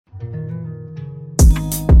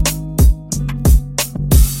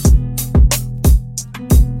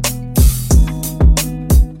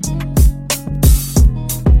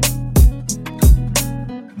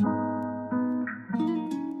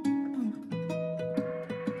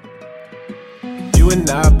You and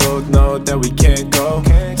I both know that we can't go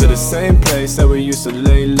to the same place that we used to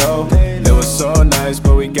lay low. It was so nice,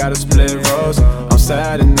 but we gotta split roads. I'm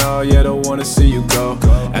sad and all, yeah, don't wanna see you go.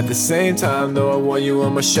 At the same time, though, I want you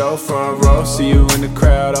on my show, front row. See you in the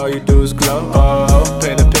crowd, all you do is glow. Oh,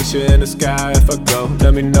 paint a picture in the sky if I go.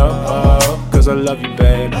 Let me know, oh, cause I love you,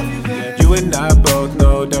 babe. You and I both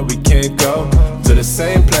know that we can't go to the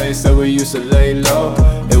same place that we used to lay low.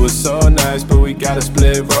 It was so nice, but we gotta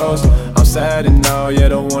split roads. I'm sad and all, yeah,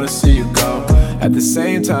 don't wanna see you go. At the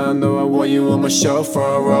same time, though, I want you on my show,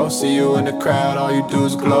 front row. See you in the crowd, all you do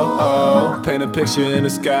is glow. Oh, paint a picture in the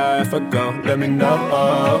sky if I go. Let me know,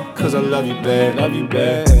 oh, cause I love you, babe. Love you,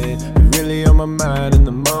 babe. You're really on my mind in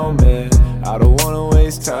the moment. I don't wanna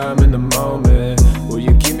waste time in the moment. Will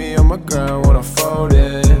you keep me on my ground when I'm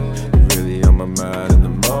folding? You're really on my mind in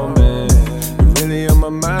the moment. You're really on my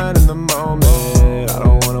mind in the moment. I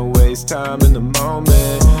don't wanna waste time in the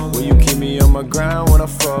moment. Will you keep me on my ground when I'm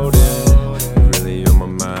folding? Really on my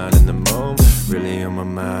mind in the moment. Really on my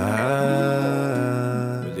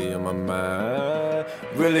mind. Really on my mind.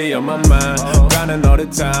 Really on my mind. Grinding all the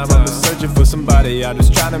time. I've been searching for somebody. I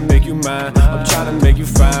just trying to make you mine. I'm trying to make you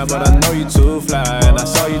fine, but I know you too fly. And I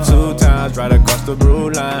saw you 2 times right across the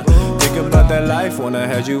blue line. Think about that life when I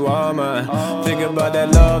had you all mine. Think about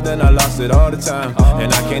that love, then I lost it all the time.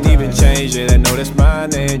 And I can't even change it. I know that's my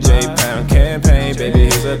name. J-Pound campaign. Baby,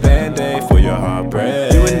 here's a band-aid for your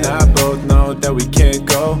heartbreak. You and I both know that we can't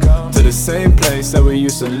go to the same place that we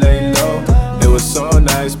used to lay low. It was so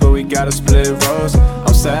nice, but we gotta split roads.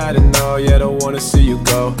 I'm sad and all, yeah, don't wanna see you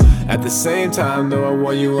go. At the same time, though, I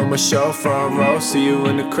want you on my show, front row. See you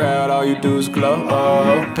in the crowd, all you do is glow.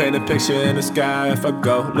 Oh, paint a picture in the sky if I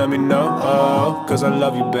go. Let me know, oh, cause I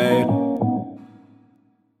love you, babe.